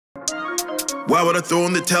Why would I throw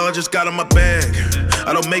in the towel? I just got in my bag.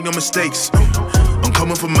 I don't make no mistakes. I'm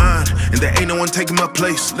coming for mine, and there ain't no one taking my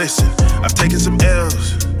place. Listen, I've taken some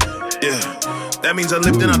L's. Yeah, that means I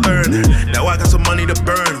lived and I learned. Now I got some money to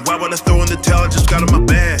burn. Why would I throw in the towel? I just got in my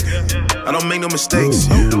bag. I don't make no mistakes.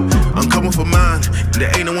 I'm coming for mine, and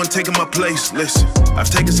there ain't no one taking my place. Listen, I've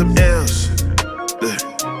taken some L's.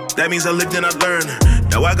 That means I lived and I learned.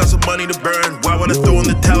 Now I got some money to burn. Why would I throw in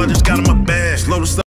the towel? I just got in my bag. Slow to stop.